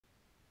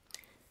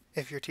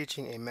If you're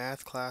teaching a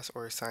math class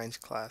or a science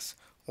class,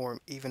 or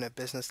even a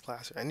business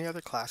class or any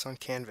other class on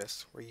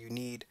Canvas where you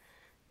need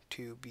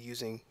to be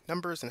using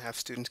numbers and have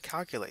students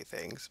calculate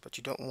things, but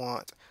you don't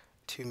want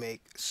to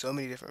make so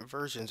many different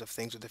versions of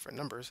things with different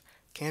numbers,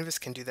 Canvas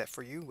can do that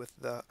for you with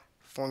the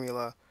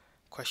formula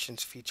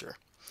questions feature.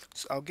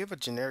 So I'll give a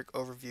generic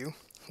overview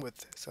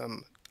with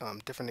some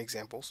different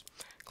examples.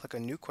 Click a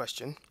new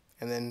question,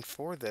 and then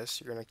for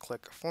this, you're going to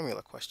click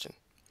formula question.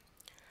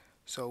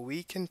 So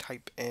we can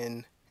type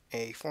in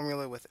a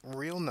formula with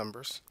real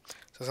numbers.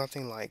 So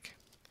something like,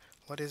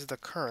 what is the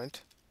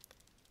current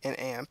in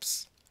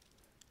amps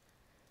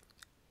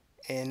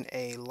in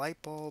a light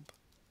bulb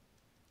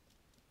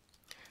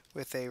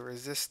with a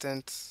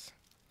resistance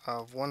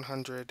of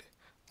 100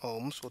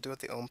 ohms? We'll do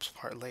the ohms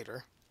part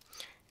later.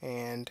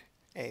 And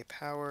a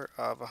power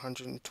of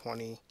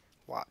 120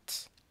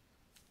 watts.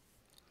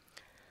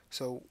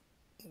 So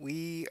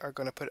we are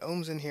going to put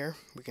ohms in here.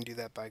 We can do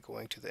that by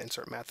going to the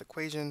insert math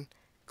equation,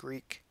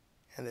 Greek,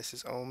 and this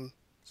is ohm.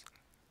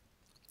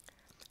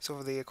 So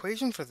for the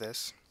equation for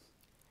this,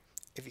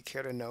 if you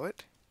care to know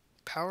it,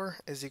 power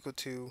is equal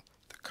to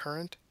the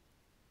current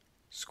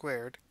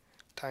squared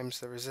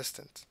times the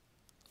resistance.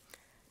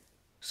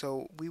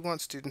 So we want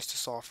students to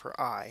solve for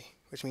I,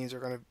 which means they're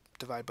going to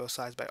divide both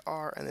sides by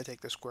R and then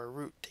take the square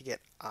root to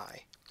get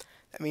I.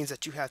 That means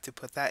that you have to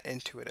put that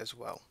into it as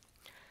well.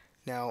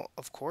 Now,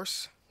 of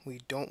course,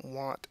 we don't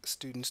want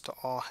students to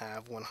all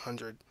have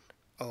 100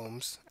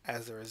 ohms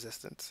as the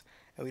resistance,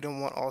 and we don't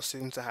want all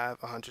students to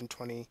have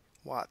 120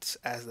 watts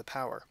as the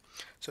power.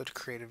 So to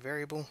create a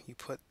variable, you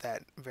put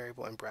that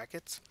variable in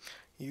brackets.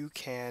 You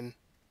can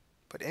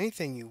put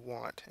anything you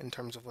want in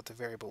terms of what the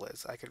variable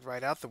is. I could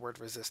write out the word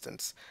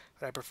resistance,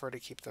 but I prefer to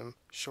keep them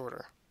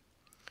shorter.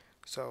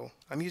 So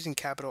I'm using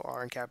capital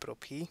R and capital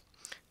P.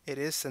 It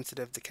is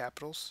sensitive to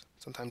capitals.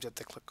 Sometimes you have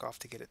to click off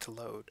to get it to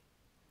load.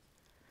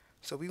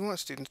 So we want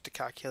students to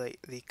calculate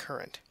the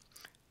current.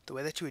 The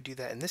way that you would do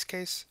that in this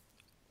case,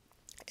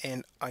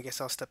 and I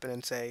guess I'll step in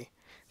and say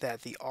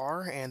that the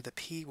R and the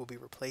P will be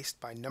replaced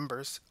by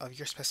numbers of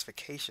your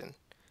specification.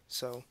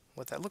 So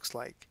what that looks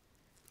like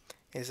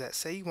is that,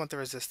 say you want the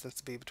resistance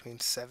to be between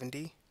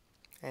 70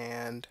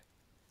 and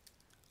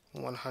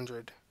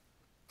 100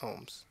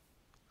 ohms,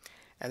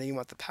 and then you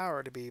want the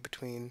power to be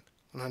between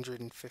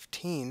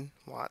 115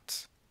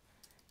 watts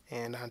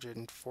and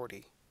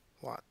 140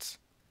 watts.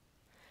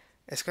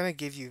 It's going to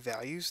give you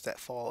values that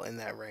fall in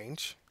that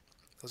range.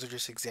 Those are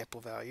just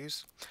example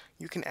values.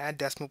 You can add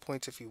decimal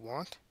points if you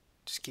want.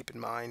 Just keep in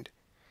mind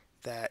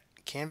that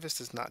Canvas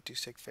does not do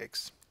sig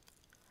figs.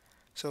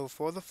 So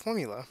for the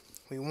formula,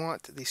 we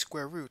want the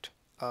square root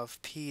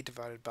of P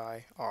divided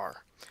by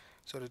R.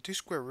 So to do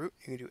square root,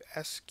 you can do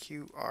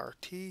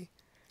SQRT,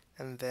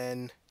 and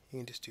then you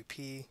can just do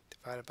P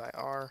divided by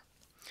R,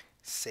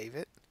 save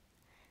it,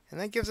 and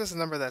that gives us a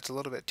number that's a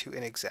little bit too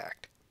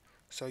inexact.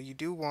 So you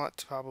do want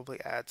to probably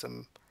add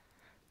some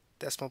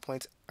decimal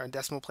points or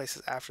decimal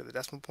places after the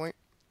decimal point,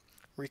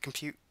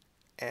 recompute,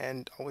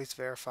 and always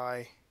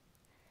verify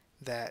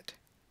that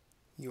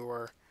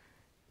your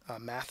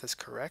math is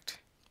correct.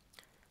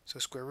 So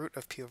square root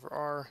of P over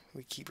R,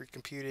 we keep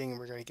recomputing and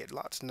we're going to get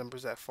lots of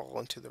numbers that fall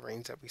into the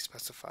range that we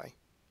specify.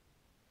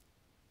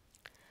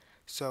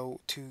 So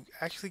to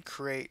actually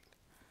create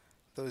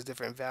those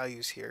different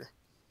values here,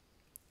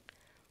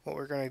 what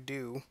we're going to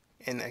do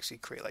and actually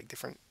create like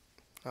different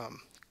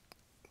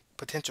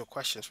potential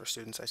questions for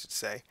students, I should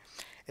say,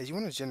 is you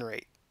want to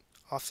generate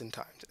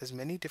oftentimes as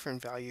many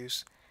different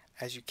values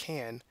as you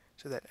can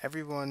so that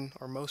everyone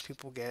or most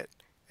people get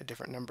a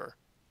different number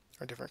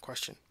or different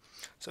question.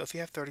 So if you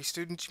have 30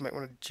 students, you might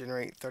want to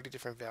generate 30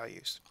 different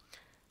values.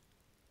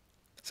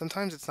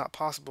 Sometimes it's not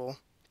possible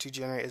to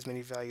generate as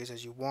many values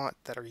as you want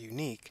that are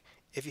unique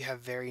if you have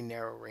very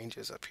narrow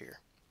ranges up here.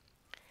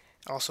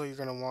 Also, you're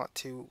going to want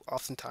to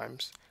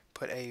oftentimes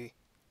put a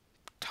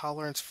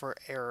tolerance for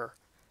error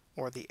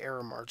or the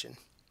error margin.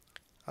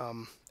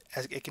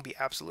 As it can be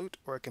absolute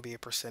or it can be a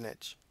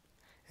percentage.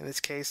 In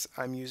this case,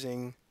 I'm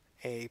using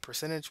a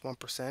percentage,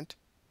 1%.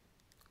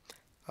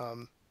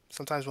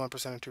 Sometimes 1%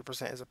 or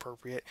 2% is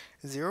appropriate.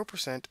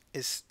 0%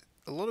 is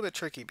a little bit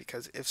tricky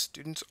because if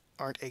students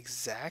aren't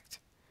exact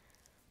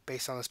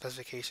based on the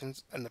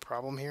specifications and the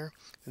problem here,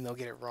 then they'll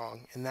get it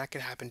wrong, and that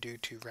could happen due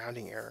to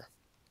rounding error.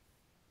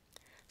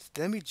 So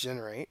then we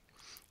generate,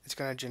 it's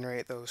going to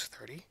generate those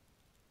 30.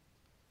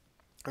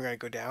 We're going to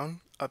go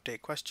down,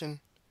 update question,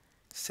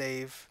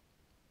 save,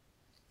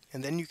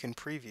 and then you can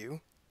preview.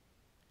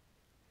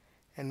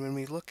 And when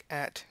we look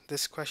at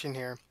this question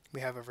here,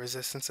 we have a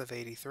resistance of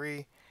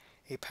 83,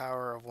 a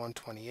power of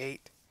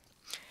 128,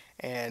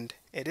 and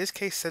it is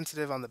case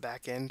sensitive on the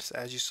back end. So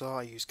as you saw,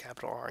 I used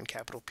capital R and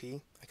capital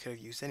P. I could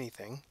have used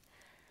anything,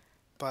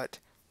 but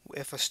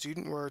if a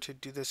student were to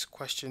do this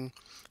question,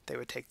 they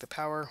would take the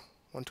power,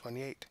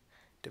 128,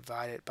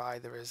 divide it by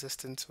the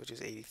resistance, which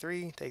is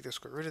 83, take the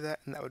square root of that,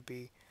 and that would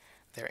be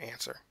their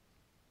answer.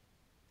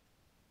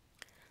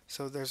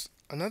 So there's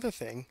another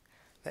thing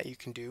that you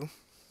can do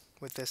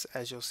with this,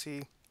 as you'll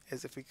see,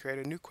 is if we create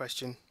a new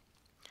question,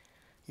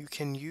 you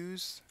can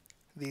use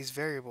these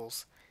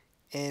variables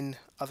in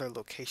other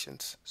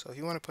locations. So if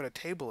you want to put a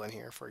table in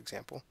here, for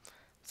example,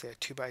 say a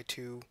 2 by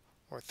 2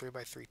 or 3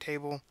 by 3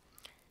 table,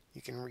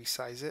 you can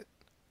resize it.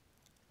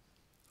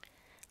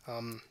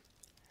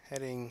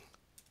 Heading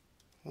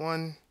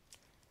 1,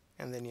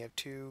 and then you have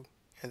 2,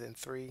 and then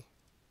 3,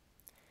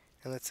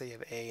 and let's say you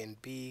have A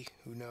and B,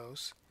 who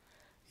knows.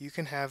 You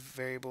can have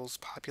variables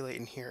populate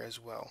in here as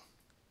well.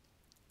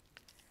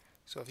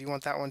 So if you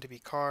want that one to be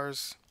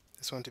cars,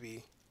 this one to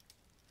be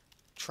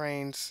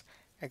trains,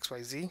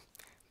 XYZ,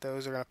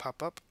 those are going to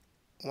pop up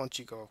once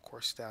you go, of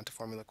course, down to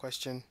formula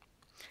question.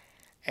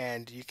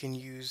 And you can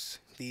use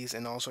these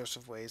in all sorts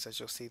of ways, as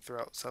you'll see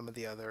throughout some of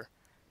the other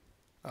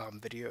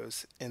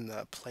videos in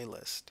the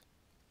playlist.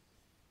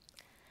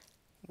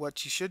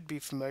 What you should be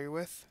familiar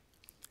with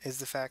is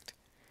the fact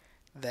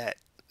that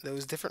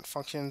those different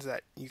functions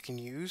that you can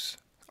use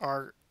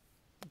are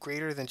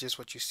greater than just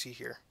what you see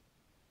here.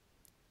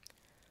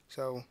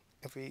 So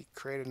if we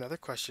create another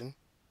question,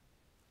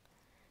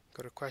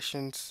 go to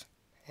questions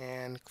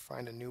and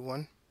find a new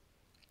one.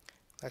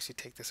 I'll actually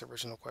take this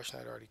original question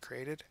I'd already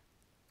created.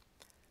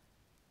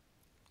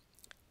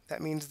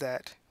 That means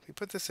that if we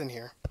put this in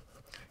here,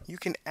 you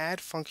can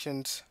add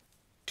functions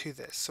to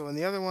this. So in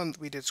the other one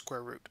we did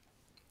square root.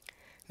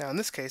 Now in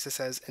this case it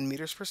says in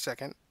meters per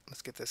second.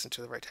 Let's get this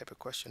into the right type of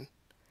question.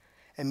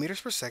 In meters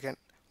per second,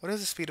 what is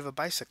the speed of a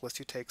bicyclist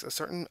who takes a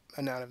certain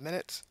amount of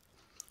minutes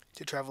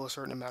to travel a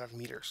certain amount of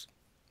meters?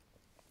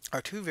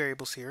 Our two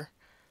variables here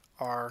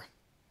are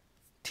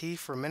t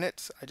for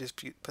minutes, I just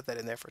put that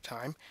in there for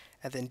time,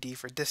 and then d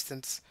for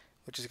distance,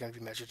 which is going to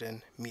be measured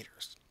in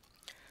meters.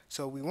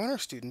 So we want our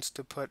students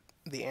to put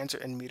the answer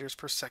in meters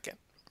per second.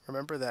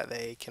 Remember that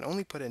they can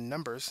only put in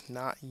numbers,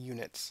 not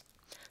units.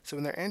 So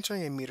when they're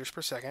answering in meters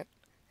per second,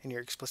 and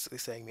you're explicitly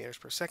saying meters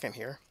per second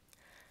here,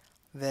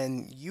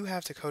 then you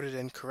have to code it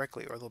in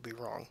correctly or they'll be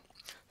wrong.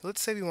 So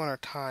let's say we want our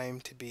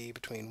time to be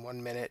between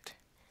 1 minute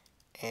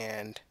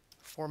and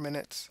 4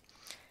 minutes.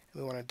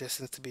 And we want our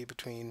distance to be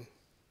between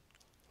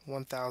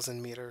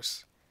 1,000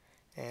 meters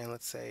and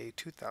let's say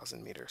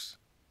 2,000 meters.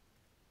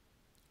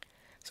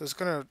 So it's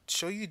going to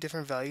show you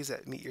different values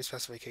that meet your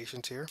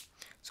specifications here.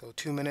 So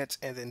 2 minutes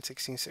and then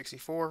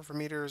 1664 for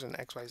meters and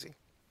XYZ.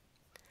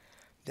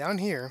 Down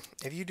here,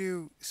 if you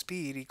do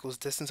speed equals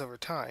distance over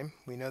time,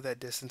 we know that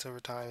distance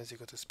over time is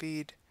equal to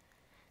speed.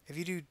 If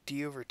you do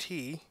d over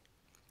t,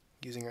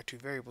 using our two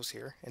variables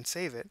here, and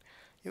save it,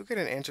 you'll get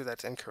an answer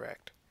that's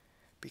incorrect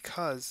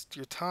because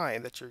your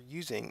time that you're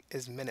using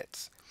is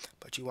minutes,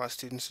 but you want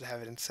students to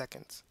have it in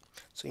seconds.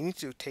 So you need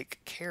to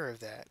take care of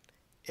that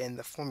in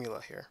the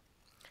formula here.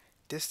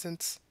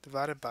 Distance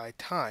divided by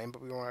time,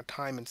 but we want our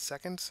time in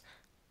seconds.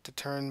 To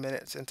turn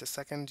minutes into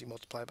seconds, you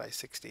multiply by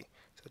 60.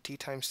 So t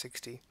times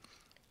 60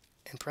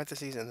 in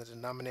parentheses in the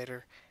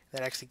denominator,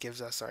 that actually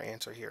gives us our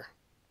answer here.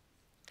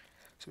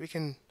 So we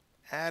can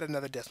add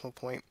another decimal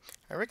point.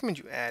 I recommend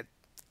you add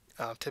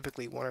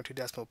typically 1 or 2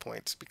 decimal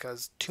points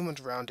because too much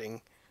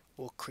rounding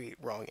will create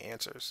wrong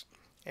answers.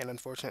 And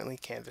unfortunately,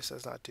 Canvas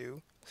does not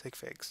do sig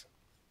figs.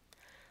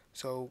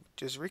 So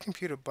just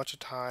recompute a bunch of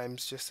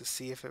times just to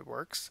see if it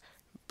works.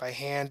 By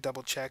hand,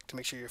 double check to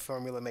make sure your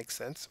formula makes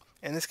sense.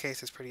 In this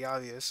case, it's pretty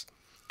obvious.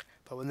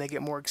 But when they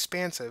get more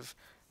expansive,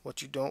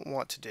 what you don't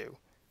want to do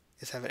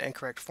is have an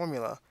incorrect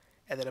formula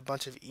and then a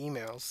bunch of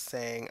emails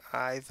saying,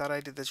 I thought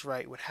I did this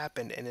right, what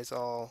happened, and it's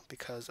all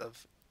because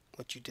of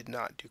what you did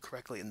not do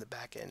correctly in the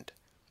back end.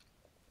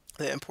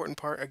 The important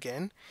part,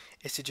 again,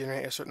 is to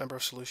generate a certain number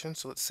of solutions.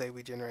 So let's say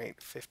we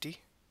generate 50,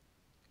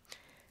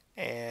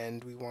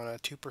 and we want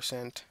a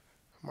 2%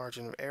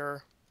 margin of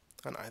error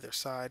on either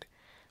side.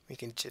 We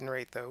can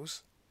generate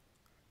those.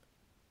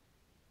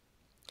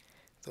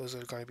 Those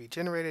are going to be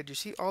generated. You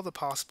see all the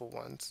possible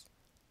ones.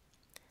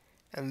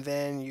 And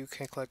then you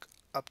can click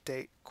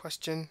Update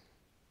Question,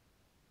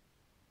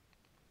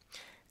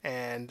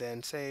 and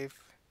then Save,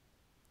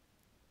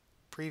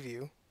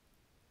 Preview,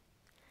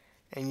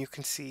 and you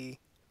can see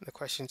the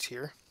questions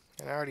here.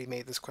 And I already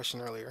made this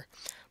question earlier,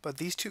 but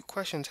these two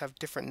questions have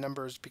different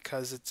numbers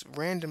because it's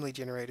randomly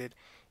generated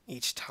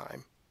each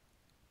time.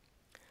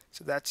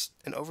 So that's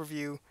an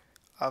overview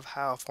of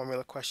how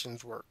formula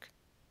questions work.